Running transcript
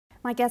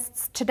My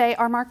guests today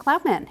are Mark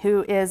Loutman,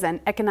 who is an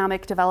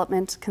economic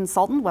development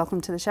consultant. Welcome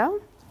to the show.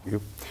 Thank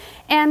you.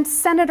 And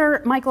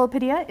Senator Michael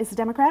Padilla is a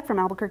Democrat from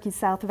Albuquerque's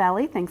South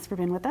Valley. Thanks for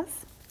being with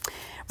us.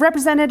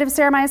 Representative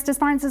Sarah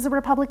Maestas-Barnes is a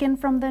Republican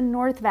from the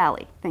North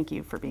Valley. Thank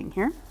you for being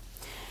here.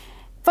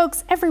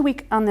 Folks, every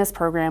week on this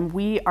program,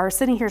 we are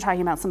sitting here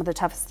talking about some of the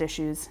toughest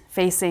issues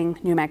facing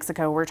New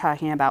Mexico. We're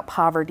talking about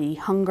poverty,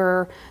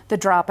 hunger, the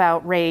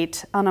dropout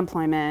rate,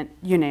 unemployment,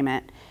 you name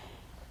it.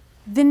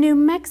 The New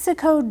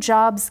Mexico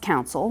Jobs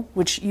Council,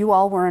 which you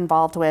all were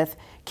involved with,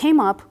 came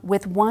up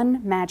with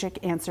one magic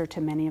answer to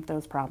many of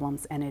those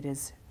problems, and it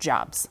is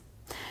jobs.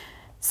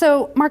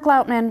 So, Mark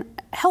Loutman,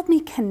 help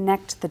me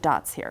connect the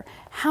dots here.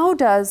 How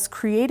does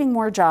creating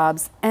more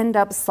jobs end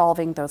up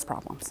solving those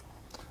problems?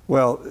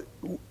 Well,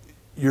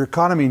 your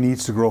economy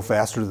needs to grow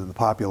faster than the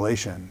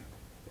population.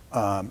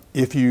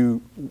 If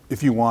you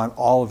want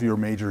all of your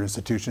major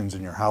institutions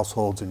and your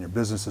households and your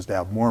businesses to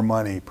have more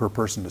money per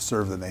person to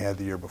serve than they had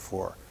the year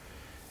before.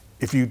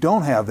 If you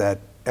don't have that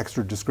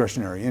extra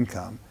discretionary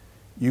income,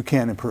 you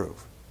can't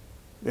improve.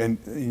 And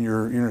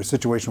you're in a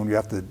situation when you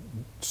have to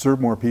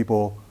serve more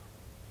people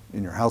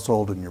in your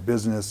household, in your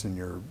business, in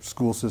your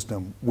school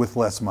system with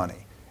less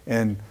money.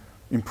 And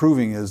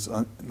improving is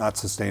not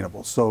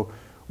sustainable. So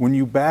when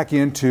you back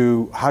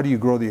into how do you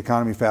grow the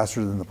economy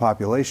faster than the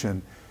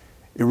population,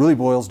 it really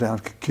boils down,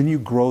 can you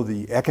grow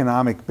the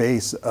economic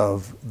base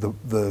of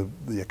the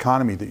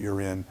economy that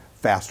you're in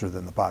faster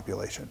than the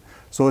population?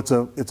 So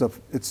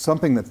it's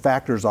something that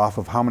factors off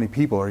of how many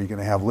people are you going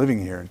to have living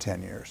here in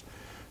 10 years.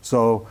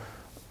 So,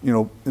 you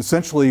know,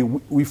 essentially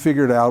we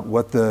figured out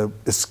what the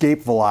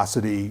escape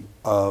velocity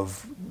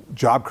of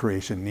job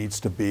creation needs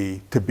to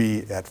be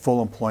at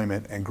full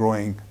employment and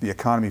growing the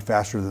economy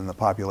faster than the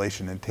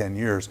population in 10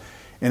 years.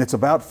 And it's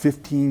about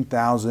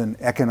 15,000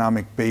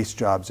 economic base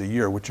jobs a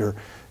year, which are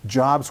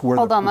jobs where—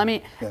 Hold on, let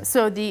me, yeah.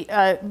 So the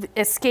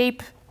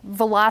escape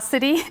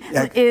velocity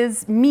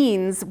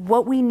means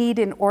what we need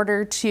in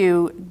order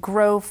to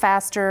grow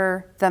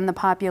faster than the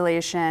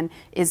population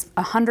is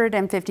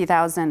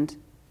 150,000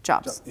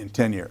 jobs. In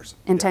 10 years.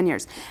 In 10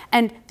 years.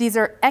 And these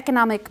are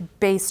economic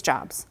base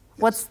jobs.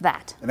 Yes. What's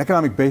that? An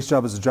economic base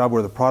job is a job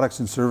where the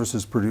products and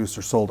services produced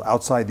are sold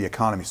outside the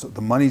economy. So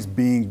the money's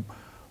being,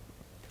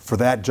 for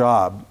that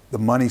job, the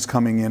money's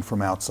coming in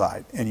from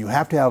outside. And you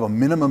have to have a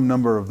minimum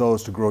number of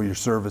those to grow your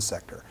service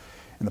sector.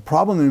 And the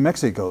problem New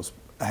Mexico's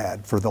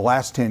had for the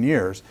last 10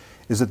 years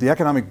is that the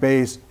economic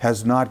base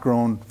has not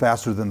grown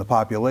faster than the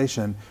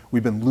population.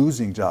 We've been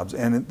losing jobs.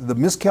 And the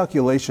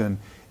miscalculation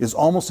is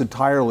almost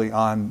entirely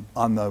on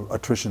the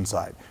attrition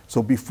side.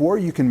 So before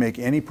you can make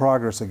any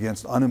progress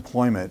against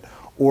unemployment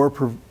or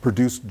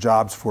produce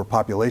jobs for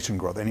population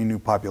growth, any new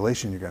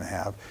population you're going to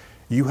have,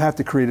 you have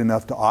to create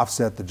enough to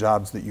offset the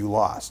jobs that you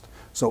lost.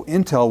 So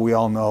Intel, we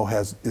all know,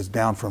 is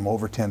down from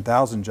over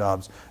 10,000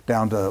 jobs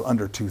down to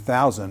under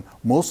 2,000,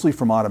 mostly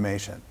from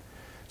automation.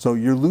 So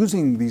you're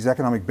losing these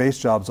economic base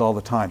jobs all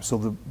the time. So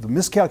the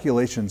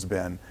miscalculation's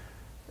been,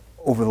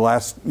 over the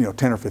last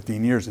 10 or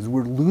 15 years, is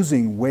we're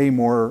losing way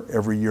more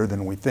every year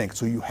than we think.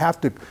 So you have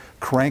to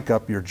crank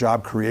up your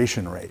job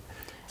creation rate.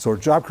 So our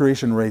job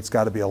creation rate's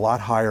got to be a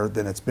lot higher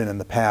than it's been in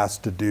the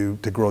past to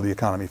grow the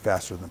economy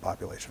faster than the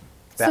population.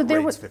 That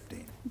rate's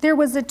 15. There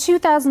was a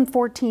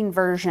 2014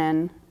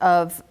 version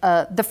of,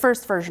 the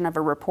first version of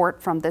a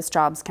report from this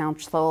Jobs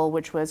Council,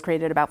 which was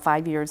created about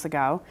 5 years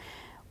ago.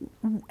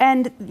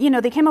 And,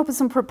 they came up with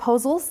some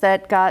proposals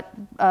that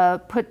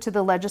got put to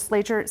the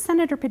legislature.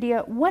 Senator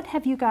Padilla, what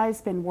have you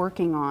guys been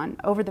working on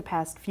over the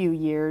past few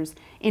years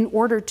in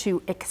order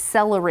to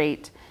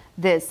accelerate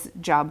this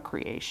job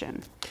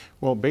creation?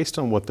 Well, based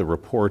on what the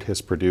report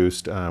has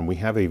produced, we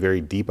have a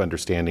very deep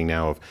understanding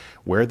now of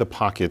where the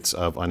pockets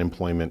of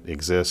unemployment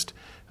exist,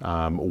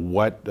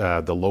 what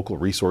the local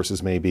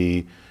resources may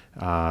be,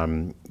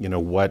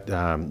 what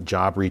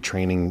job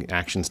retraining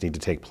actions need to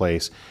take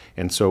place.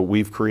 And so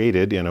we've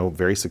created,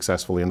 very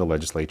successfully in the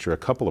legislature, a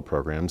couple of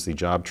programs, the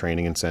Job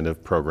Training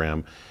Incentive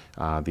Program,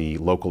 the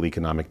Local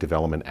Economic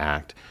Development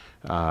Act,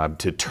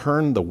 to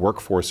turn the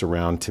workforce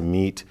around to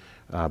meet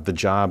the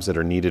jobs that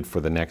are needed for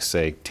the next,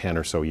 say, 10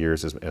 or so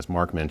years, as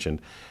Mark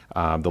mentioned.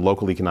 The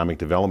Local Economic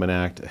Development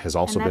Act has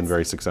also been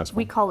very successful.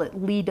 We call it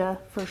LEDA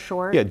for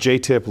short. Yeah,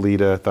 JTIP,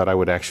 LEDA, thought I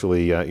would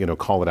actually,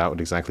 call it out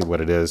with exactly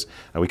what it is.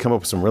 We come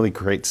up with some really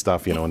great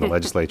stuff, in the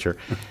legislature.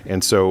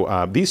 And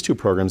so these two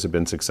programs have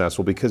been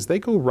successful because they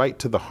go right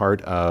to the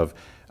heart of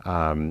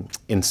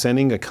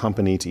incenting a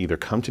company to either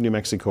come to New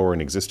Mexico or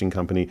an existing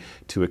company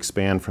to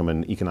expand from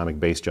an economic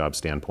base job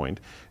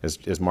standpoint.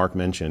 As Mark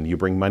mentioned, you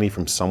bring money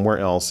from somewhere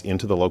else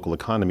into the local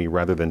economy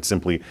rather than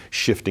simply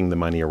shifting the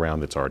money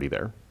around that's already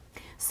there.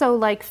 So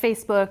like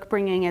Facebook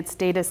bringing its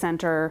data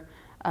center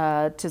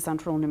to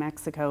central New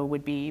Mexico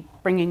would be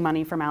bringing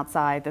money from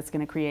outside that's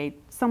going to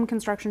create some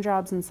construction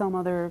jobs and some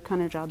other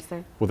kind of jobs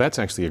there? Well, that's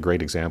actually a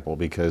great example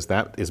because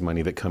that is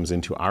money that comes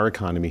into our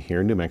economy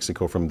here in New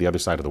Mexico from the other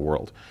side of the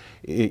world.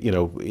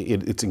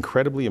 It's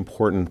incredibly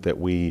important that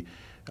we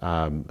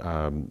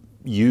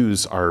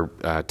use our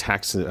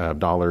tax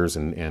dollars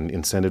and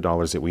incentive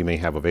dollars that we may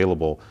have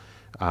available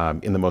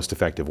in the most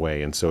effective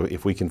way. And so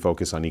if we can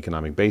focus on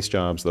economic-based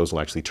jobs, those will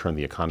actually turn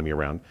the economy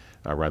around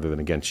rather than,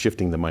 again,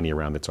 shifting the money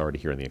around that's already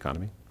here in the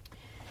economy.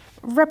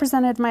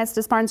 Representative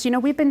Myers-Disbarnes, you know,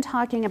 we've been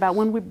talking about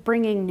when we're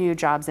bringing new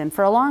jobs in.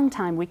 For a long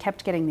time, we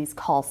kept getting these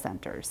call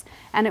centers.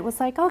 And it was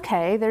like,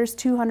 okay, there's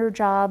 200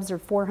 jobs or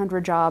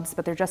 400 jobs,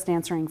 but they're just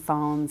answering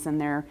phones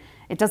and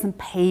it doesn't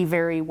pay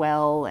very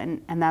well,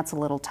 and that's a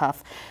little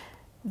tough.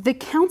 The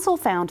council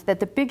found that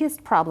the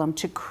biggest problem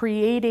to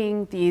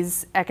creating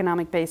these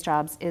economic-based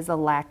jobs is a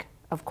lack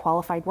of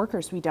qualified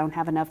workers. We don't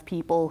have enough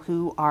people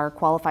who are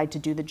qualified to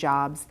do the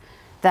jobs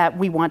that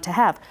we want to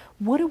have.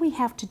 What do we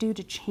have to do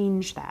to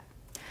change that?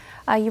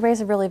 You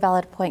raise a really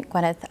valid point,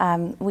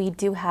 Gwyneth. We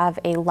do have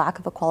a lack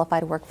of a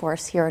qualified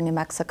workforce here in New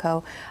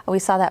Mexico. We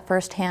saw that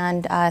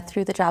firsthand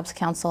through the Jobs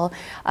Council,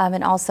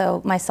 and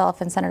also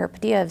myself and Senator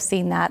Padilla have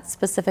seen that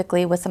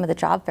specifically with some of the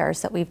job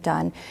fairs that we've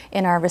done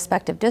in our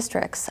respective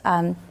districts.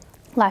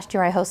 Last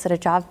year I hosted a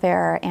job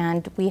fair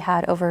and we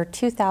had over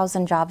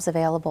 2,000 jobs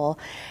available,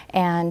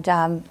 and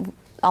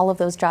all of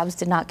those jobs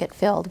did not get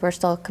filled. We're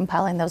still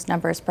compiling those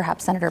numbers.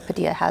 Perhaps Senator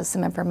Padilla has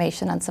some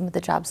information on some of the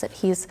jobs that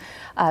he's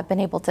been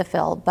able to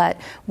fill. But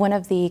one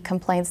of the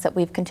complaints that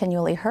we've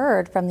continually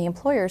heard from the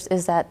employers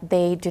is that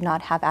they do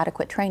not have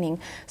adequate training.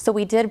 So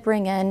we did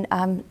bring in...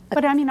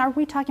 but I mean, are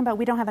we talking about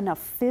we don't have enough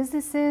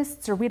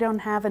physicists, or we don't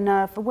have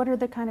enough, what are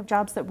the kind of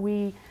jobs that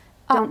we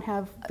don't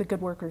have the good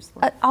workers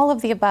for? All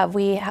of the above.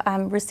 We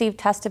received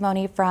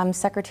testimony from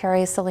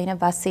Secretary Selena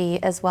Bussey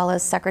as well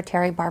as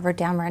Secretary Barbara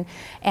Dameron,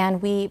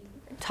 and we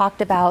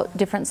talked about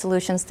different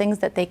solutions, things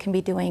that they can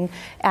be doing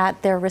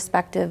at their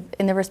respective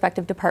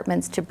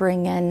departments to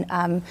bring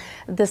in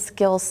the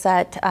skill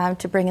set,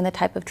 to bring in the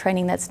type of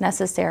training that's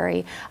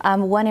necessary.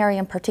 One area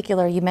in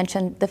particular, you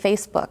mentioned the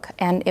Facebook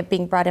and it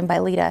being brought in by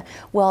LEDA.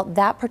 Well,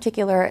 that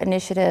particular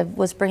initiative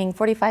was bringing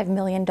 $45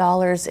 million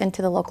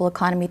into the local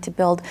economy to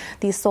build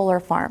these solar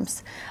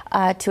farms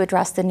to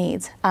address the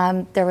needs.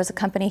 There was a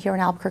company here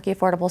in Albuquerque,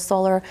 Affordable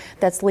Solar,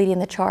 that's leading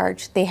the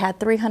charge. They had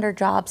 300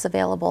 jobs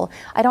available.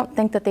 I don't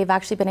think that they've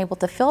actually been able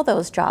to fill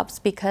those jobs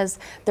because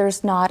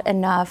there's not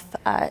enough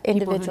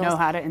individuals people who know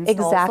how to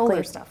install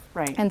solar stuff,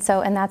 right? And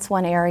that's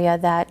one area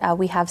that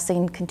we have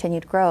seen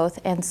continued growth.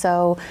 And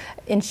so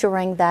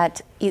ensuring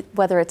that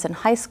whether it's in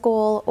high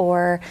school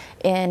or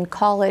in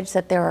college,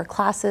 that there are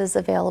classes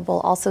available.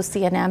 Also,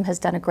 CNM has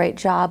done a great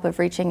job of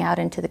reaching out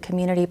into the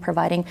community,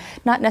 providing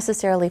not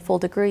necessarily full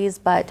degrees,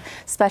 but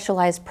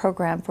specialized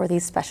program for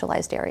these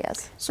specialized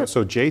areas. So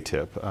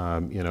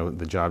JTIP, you know,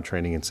 the Job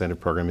Training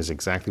Incentive Program, is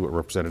exactly what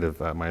Representative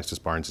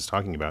Myers-Disbarnes is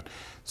talking about.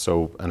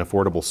 So an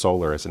Affordable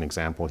Solar, as an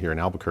example here in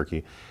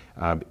Albuquerque,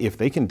 if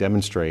they can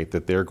demonstrate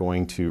that they're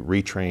going to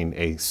retrain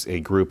a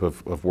group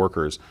of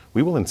workers,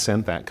 we will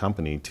incent that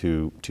company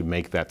to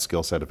make that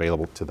skill set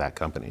available to that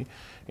company.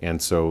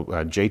 And so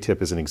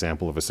JTIP is an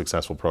example of a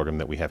successful program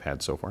that we have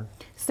had so far.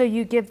 So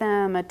you give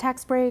them a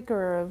tax break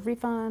or a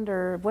refund,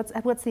 or what's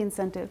the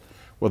incentive?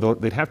 Well,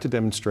 they'd have to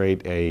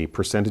demonstrate a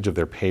percentage of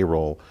their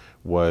payroll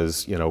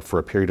was, you know, for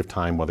a period of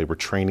time while they were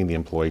training the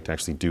employee to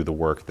actually do the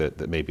work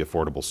that maybe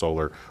Affordable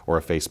Solar or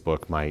a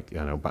Facebook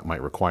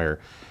might require.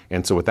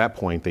 And so at that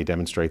point, they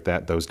demonstrate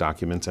those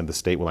documents, and the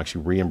state will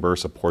actually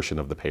reimburse a portion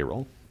of the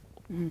payroll.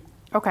 Mm-hmm.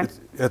 Okay.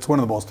 It's one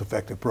of the most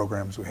effective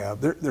programs we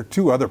have. There are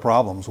two other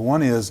problems.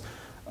 One is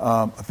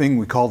a thing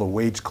we call the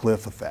wage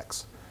cliff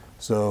effects.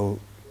 So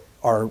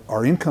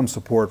our income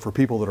support for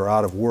people that are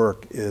out of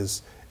work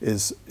is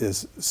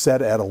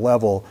set at a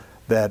level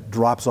that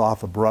drops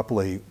off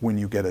abruptly when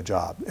you get a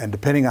job. And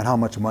depending on how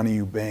much money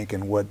you bank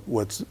and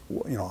what's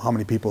how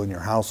many people in your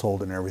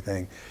household and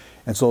everything.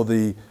 And so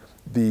the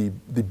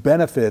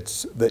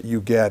benefits that you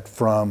get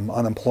from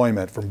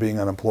unemployment, from being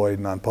unemployed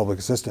and on public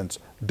assistance,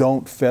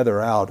 don't feather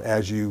out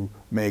as you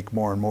make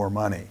more and more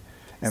money.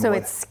 And so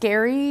it's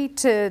scary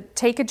to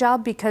take a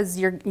job because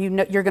you're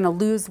going to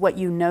lose what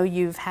you know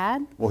you've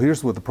had? Well,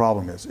 here's what the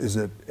problem is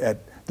that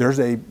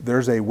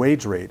there's a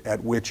wage rate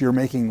at which you're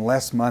making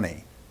less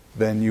money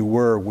than you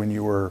were when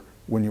you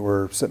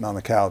were sitting on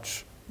the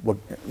couch,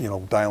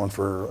 dialing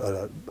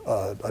for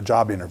a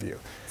job interview.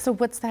 So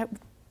what's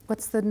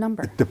the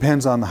number? It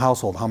depends on the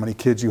household, how many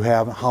kids you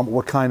have,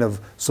 what kind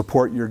of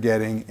support you're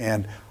getting,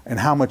 and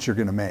how much you're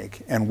going to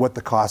make, and what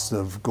the cost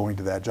of going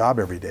to that job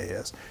every day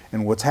is.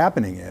 And what's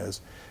happening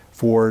is,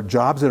 for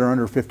jobs that are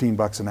under 15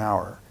 bucks an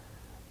hour,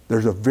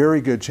 there's a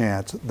very good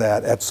chance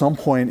that at some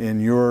point in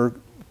your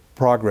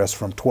progress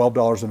from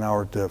 $12 an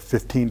hour to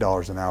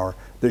 $15 an hour,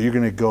 that you're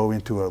going to go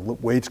into a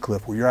wage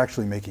cliff where you're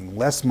actually making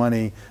less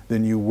money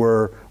than you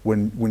were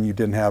when you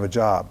didn't have a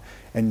job.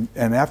 And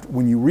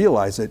when you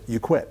realize it, you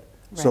quit.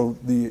 Right. So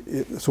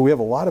we have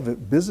a lot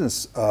of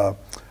business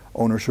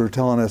owners who are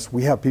telling us,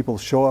 we have people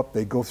show up,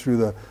 they go through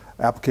the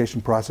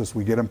application process,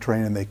 we get them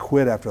trained, and they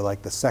quit after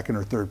like the second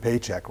or third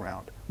paycheck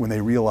round when they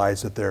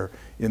realize that they're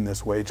in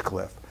this wage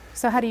cliff.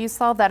 So how do you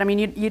solve that? I mean,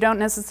 you don't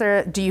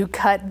necessarily, do you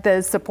cut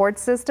the support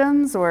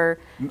systems, or?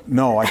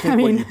 No, I think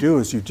what you do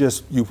is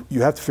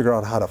you have to figure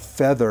out how to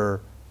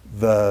feather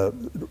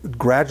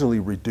gradually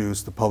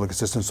reduce the public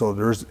assistance. So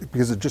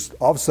because it just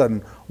all of a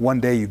sudden one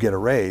day you get a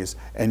raise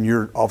and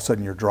all of a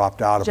sudden you're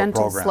dropped out of a program.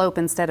 Gentle slope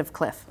instead of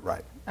cliff.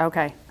 Right.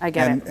 Okay, I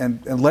get it.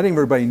 And letting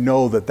everybody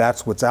know that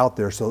that's what's out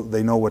there so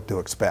they know what to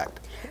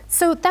expect.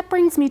 So that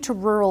brings me to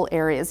rural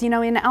areas. You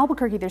know, in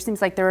Albuquerque, there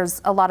seems like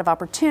there's a lot of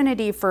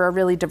opportunity for a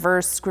really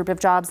diverse group of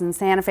jobs. In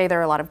Santa Fe, there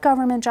are a lot of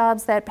government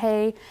jobs that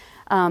pay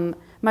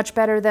much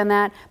better than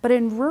that. But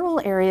in rural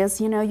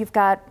areas, you know, you've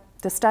got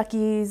the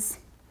Stuckies,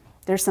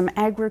 there's some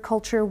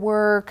agriculture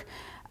work.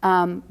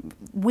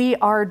 We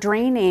are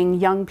draining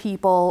young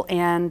people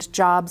and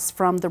jobs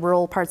from the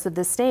rural parts of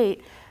the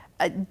state.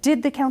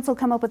 Did the council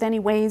come up with any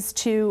ways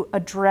to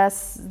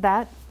address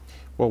that?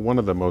 Well, one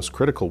of the most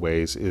critical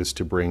ways is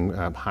to bring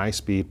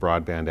high-speed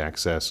broadband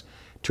access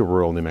to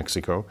rural New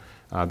Mexico.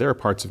 There are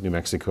parts of New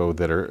Mexico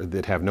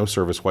that have no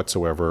service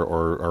whatsoever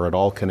or are at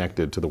all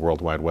connected to the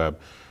World Wide Web.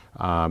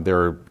 There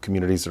are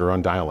communities that are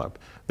on dial-up.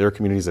 There are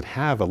communities that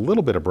have a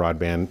little bit of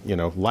broadband, you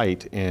know,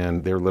 light,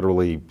 and they're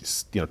literally,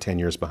 you know, 10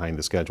 years behind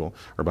the schedule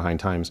or behind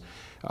times.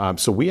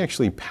 So we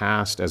actually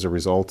passed, as a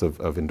result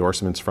of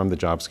endorsements from the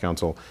Jobs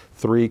Council,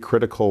 3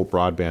 critical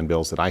broadband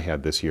bills that I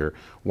had this year.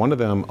 One of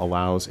them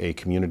allows a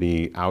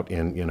community out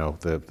in, you know,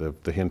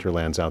 the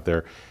hinterlands out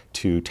there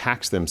to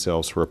tax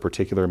themselves for a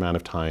particular amount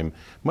of time,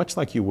 much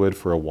like you would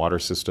for a water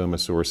system, a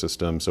sewer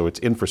system. So it's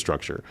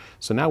infrastructure.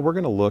 So now we're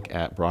going to look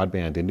at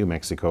broadband in New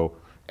Mexico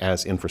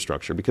as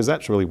infrastructure, because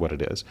that's really what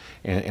it is.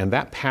 And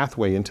that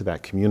pathway into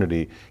that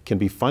community can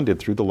be funded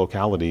through the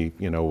locality,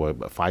 you know,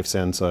 5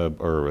 cents or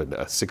a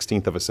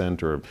 1/16th of a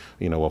cent, or,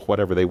 you know,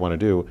 whatever they want to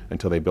do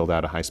until they build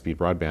out a high-speed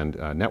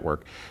broadband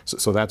network.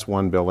 So that's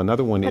one bill.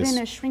 Another one is... But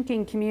in a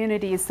shrinking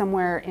community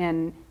somewhere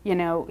in, you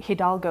know,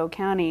 Hidalgo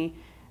County,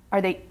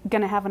 are they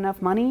going to have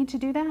enough money to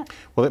do that?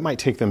 Well, it might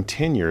take them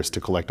 10 years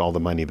to collect all the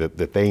money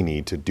that they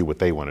need to do what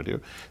they want to do.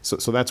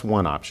 So that's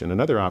one option.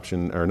 Another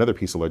option, or another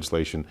piece of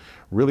legislation,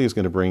 really is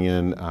going to bring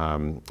in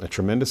a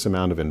tremendous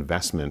amount of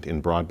investment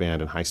in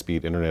broadband and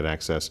high-speed internet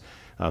access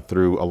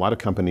through a lot of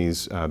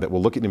companies that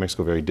will look at New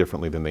Mexico very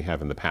differently than they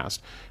have in the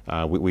past.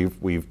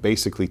 We've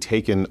basically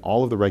taken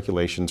all of the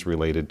regulations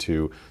related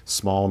to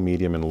small,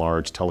 medium, and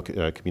large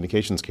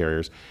telecommunications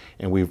carriers,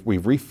 and we've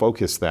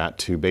refocused that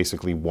to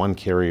basically one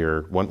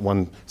carrier,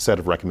 one set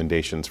of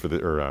recommendations for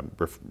the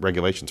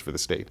regulations for the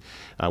state.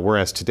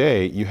 Whereas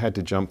today you had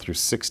to jump through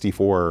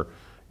 64,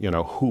 you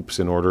know, hoops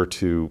in order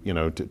to, you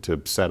know,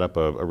 to set up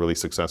a really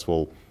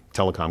successful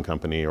telecom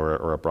company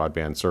or a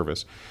broadband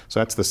service. So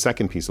that's the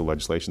second piece of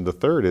legislation. The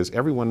third is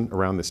everyone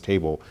around this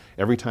table,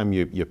 every time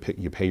you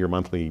pay your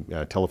monthly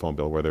telephone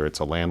bill, whether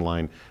it's a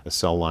landline, a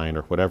cell line,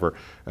 or whatever,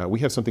 we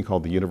have something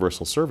called the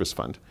Universal Service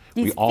Fund.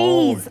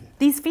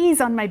 These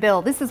fees on my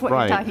bill, this is what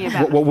you're talking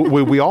about.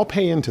 Well, we all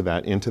pay into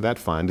that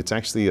fund. It's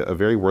actually a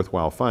very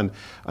worthwhile fund.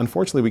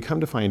 Unfortunately, we come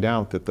to find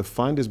out that the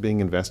fund is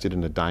being invested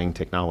in a dying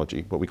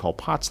technology, what we call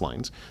POTS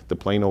lines, the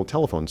plain old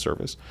telephone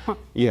service. Huh.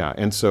 Yeah,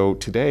 and so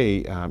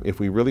today, if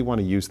we really want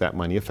to use that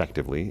money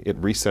effectively,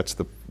 it resets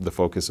the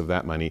focus of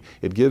that money.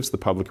 It gives the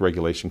Public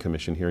Regulation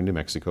Commission here in New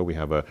Mexico, we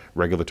have a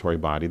regulatory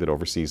body that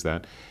oversees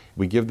that.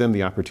 We give them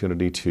the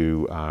opportunity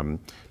to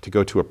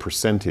go to a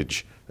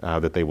percentage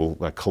that they will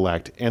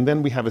collect, and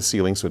then we have a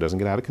ceiling so it doesn't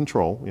get out of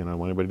control. You know, I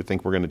want everybody to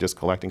think we're going to just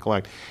collect and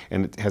collect,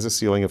 and it has a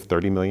ceiling of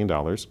 $30 million.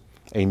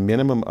 A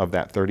minimum of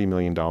that $30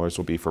 million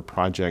will be for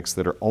projects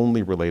that are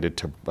only related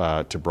to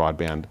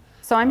broadband.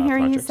 So I'm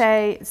hearing you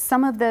say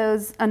some of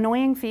those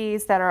annoying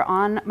fees that are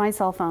on my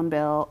cell phone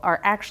bill are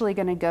actually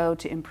going to go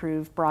to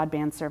improve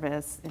broadband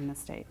service in the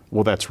state.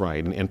 Well, that's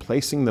right, and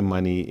placing the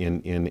money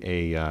in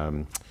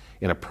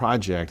a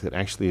project that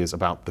actually is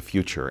about the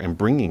future and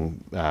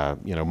bringing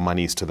you know,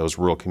 monies to those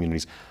rural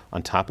communities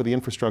on top of the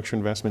infrastructure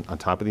investment, on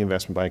top of the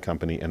investment by a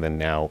company, and then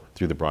now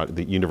through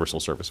the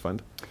Universal Service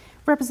Fund.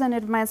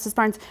 Representative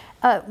Maestas-Barnes,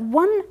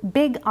 one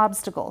big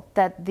obstacle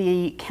that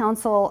the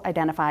council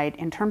identified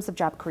in terms of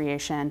job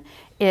creation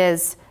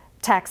is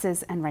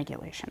taxes and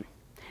regulation.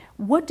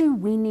 What do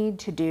we need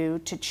to do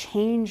to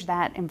change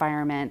that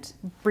environment?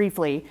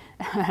 Briefly,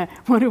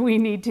 what do we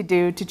need to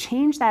do to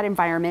change that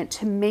environment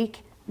to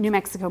make New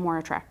Mexico more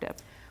attractive?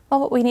 Well,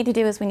 what we need to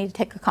do is we need to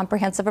take a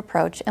comprehensive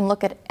approach and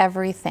look at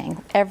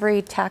everything,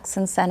 every tax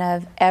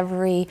incentive,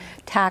 every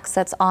tax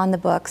that's on the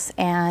books,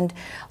 and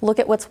look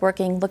at what's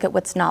working, look at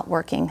what's not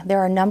working. There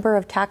are a number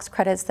of tax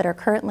credits that are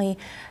currently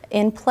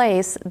in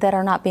place that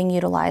are not being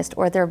utilized,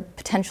 or they're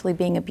potentially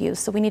being abused.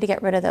 So we need to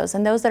get rid of those.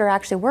 And those that are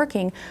actually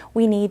working,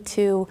 we need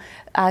to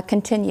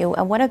continue.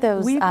 And one of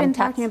those— We've been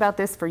talking about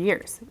this for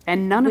years,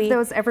 and none of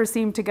those ever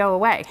seem to go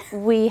away.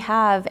 We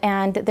have,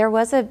 and there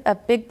was a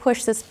big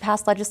push this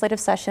past legislative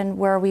session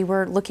where we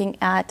were looking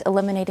at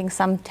eliminating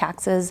some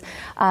taxes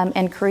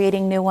and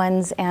creating new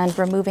ones and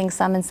removing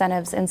some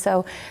incentives. And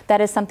so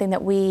that is something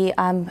that we,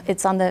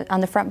 it's on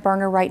the front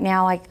burner right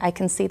now. I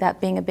can see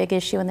that being a big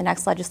issue in the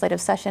next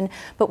legislative session.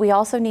 But we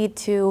also need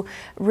to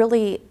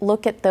really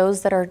look at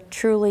those that are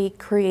truly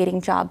creating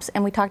jobs.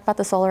 And we talked about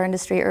the solar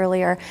industry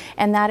earlier,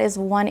 and that is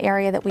one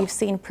area that we've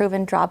seen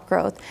proven job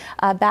growth.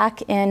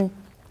 Back in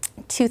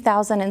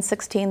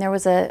 2016, there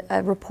was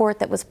a report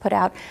that was put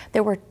out.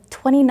 There were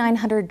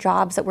 2,900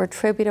 jobs that were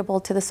attributable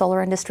to the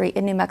solar industry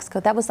in New Mexico.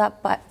 That was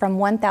up from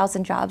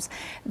 1,000 jobs.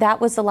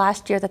 That was the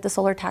last year that the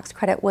solar tax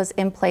credit was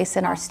in place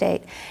in our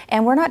state.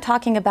 And we're not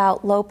talking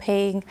about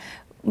low-paying,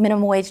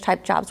 minimum wage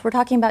type jobs. We're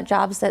talking about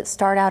jobs that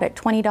start out at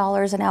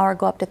 $20 an hour,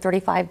 go up to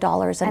 $35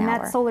 an hour. And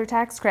that solar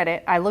tax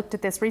credit, I looked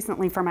at this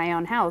recently for my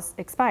own house,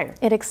 expired.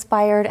 It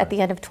expired at the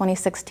end of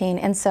 2016.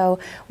 And so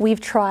we've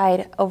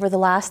tried over the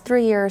last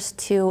 3 years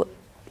to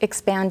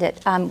expand it.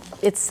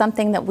 It's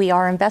something that we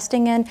are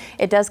investing in.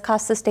 It does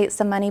cost the state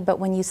some money, but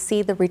when you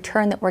see the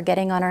return that we're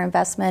getting on our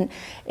investment,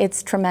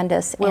 it's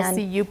tremendous. We'll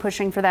see you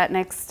pushing for that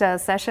next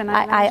session.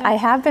 I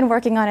have been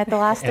working on it the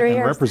last 3 years.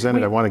 And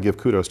Representative, I want to give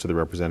kudos to the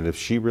representative.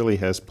 She really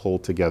has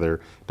pulled together,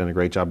 done a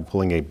great job of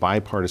pulling a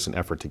bipartisan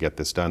effort to get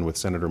this done with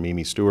Senator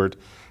Mimi Stewart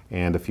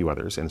and a few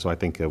others. And so I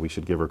think we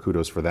should give her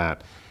kudos for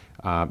that.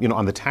 You know,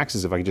 on the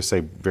taxes, if I could just say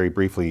very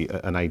briefly,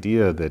 an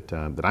idea that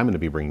I'm going to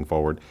be bringing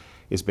forward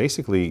is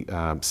basically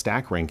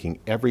stack ranking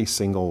every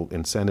single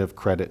incentive,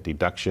 credit,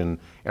 deduction,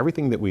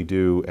 everything that we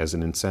do as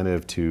an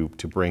incentive to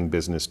bring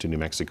business to New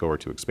Mexico or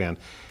to expand.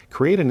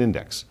 Create an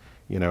index.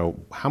 You know,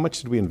 how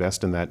much did we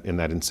invest in that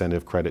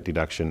incentive, credit,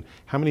 deduction?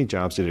 How many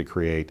jobs did it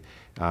create?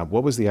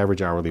 What was the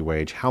average hourly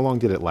wage? How long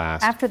did it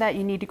last? After that,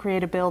 you need to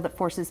create a bill that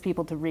forces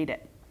people to read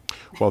it.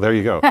 Well, there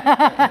you go.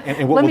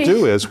 And what we'll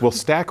do is we'll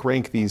stack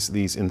rank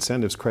these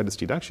incentives, credits,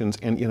 deductions,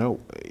 and you know,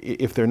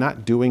 if they're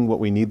not doing what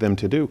we need them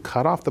to do,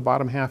 cut off the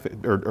bottom half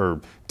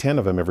or 10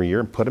 of them every year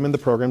and put them in the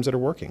programs that are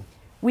working.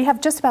 We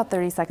have just about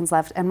 30 seconds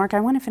left, and Mark, I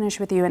want to finish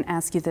with you and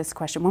ask you this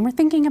question. When we're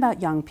thinking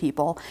about young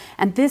people,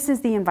 and this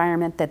is the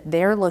environment that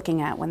they're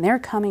looking at when they're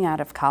coming out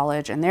of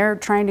college and they're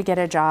trying to get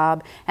a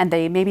job, and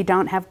they maybe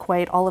don't have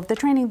quite all of the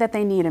training that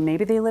they need, and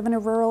maybe they live in a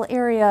rural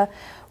area,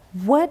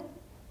 what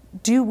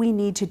do we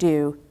need to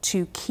do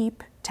to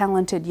keep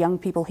talented young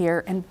people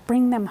here and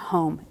bring them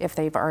home if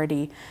they've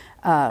already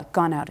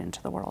gone out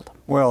into the world?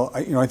 Well,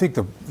 I think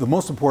the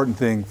most important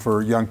thing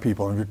for young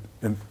people,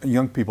 and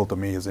young people to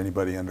me is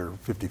anybody under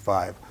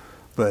 55,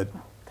 but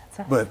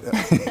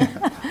that's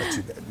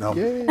too bad. No,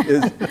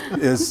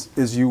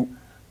 is you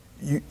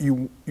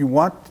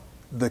want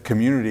the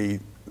community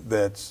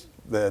that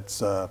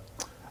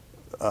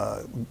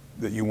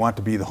you want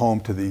to be the home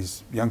to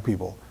these young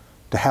people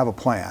to have a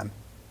plan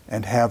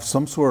and have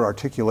some sort of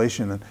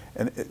articulation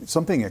and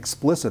something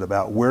explicit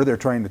about where they're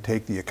trying to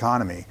take the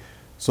economy,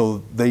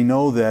 so they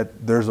know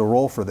that there's a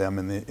role for them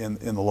in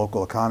the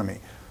local economy.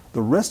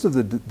 The rest of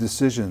the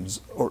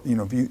decisions, or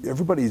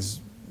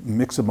everybody's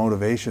mix of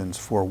motivations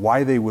for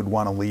why they would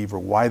want to leave or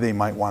why they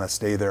might want to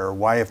stay there or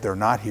why if they're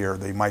not here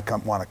they might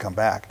want to come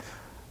back.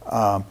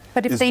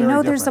 But if they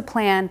know there's a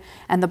plan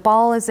and the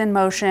ball is in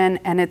motion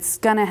and it's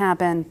going to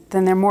happen,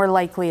 then they're more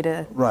likely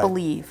to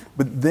believe.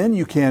 But then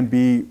you can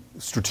be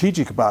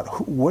strategic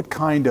about what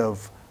kind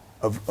of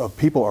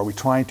people are we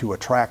trying to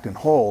attract and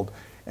hold,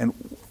 and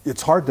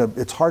it's hard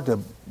to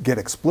get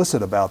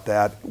explicit about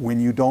that when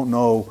you don't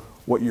know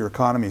what your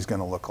economy is going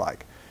to look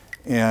like.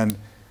 And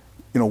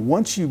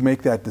once you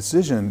make that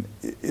decision,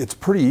 it's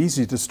pretty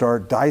easy to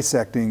start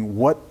dissecting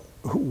what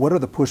are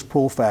the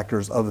push-pull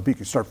factors of the people.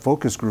 You start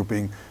focus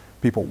grouping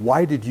people.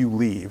 Why did you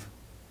leave?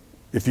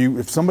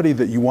 If somebody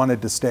that you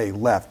wanted to stay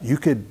left, you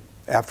could,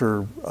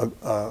 after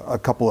a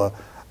couple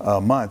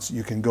of months,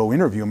 you can go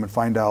interview them and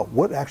find out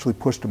what actually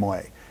pushed them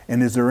away.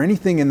 And is there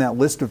anything in that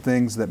list of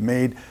things that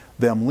made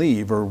them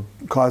leave or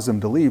caused them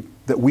to leave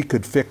that we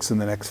could fix in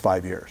the next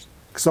 5 years?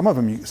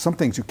 Some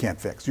things you can't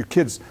fix. Your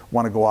kids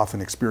want to go off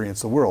and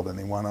experience the world, and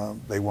they want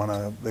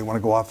to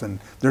go off, and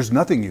there's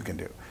nothing you can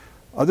do.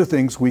 Other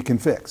things we can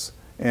fix.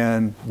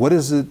 And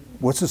what's the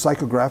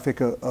psychographic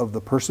of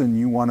the person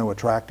you want to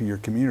attract to your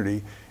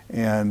community,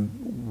 and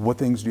what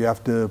things do you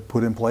have to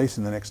put in place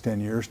in the next 10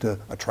 years to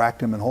attract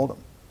them and hold them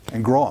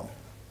and grow them?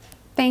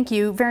 Thank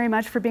you very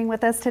much for being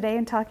with us today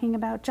and talking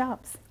about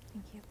jobs.